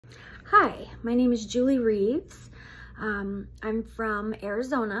Hi, my name is Julie Reeves. I'm from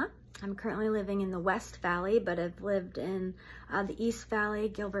Arizona. I'm currently living in the West Valley, but I've lived in the East Valley,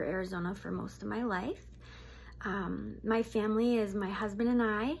 Gilbert, Arizona for most of my life. My family is my husband and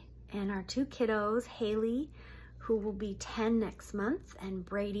I, and our two kiddos, Haley, who will be 10 next month, and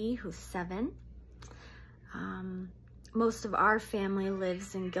Brady, who's 7. Most of our family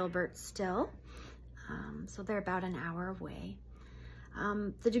lives in Gilbert still, so they're about an hour away.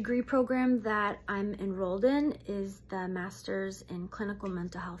 The degree program that I'm enrolled in is the Master's in Clinical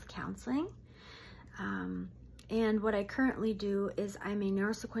Mental Health Counseling. And what I currently do is I'm a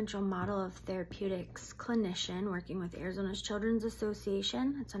neurosequential model of therapeutics clinician working with Arizona's Children's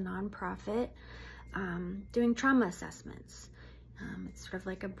Association. It's a nonprofit, doing trauma assessments. It's sort of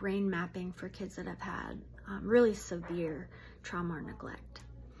like a brain mapping for kids that have had really severe trauma or neglect.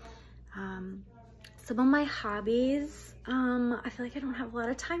 Some of my hobbies, I feel like I don't have a lot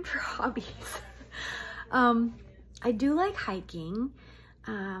of time for hobbies. I do like hiking,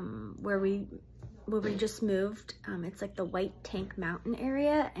 where we just moved. It's like the White Tank Mountain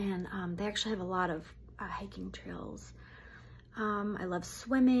area, and they actually have a lot of hiking trails. I love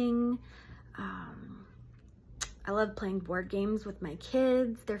swimming. I love playing board games with my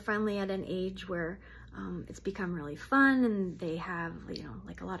kids. They're finally at an age where it's become really fun, and they have, you know,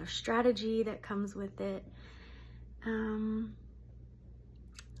 like a lot of strategy that comes with it.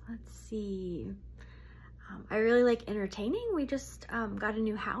 Let's see. I really like entertaining. We just got a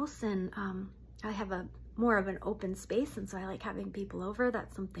new house, and I have more of an open space, and so I like having people over.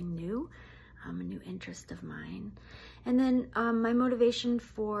 That's something new, a new interest of mine. And then my motivation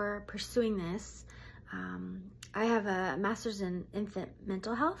for pursuing this, I have a master's in infant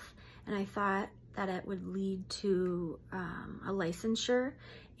mental health, and I thought that it would lead to a licensure,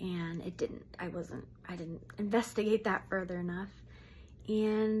 and it didn't. I didn't investigate that further enough.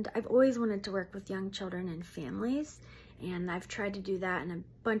 And I've always wanted to work with young children and families, and I've tried to do that in a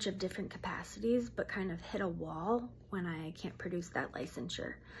bunch of different capacities, but kind of hit a wall when I can't produce that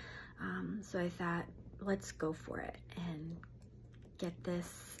licensure. So I thought, let's go for it and get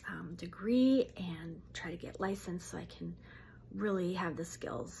this degree and try to get licensed so I can really have the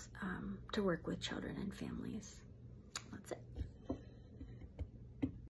skills to work with children and families.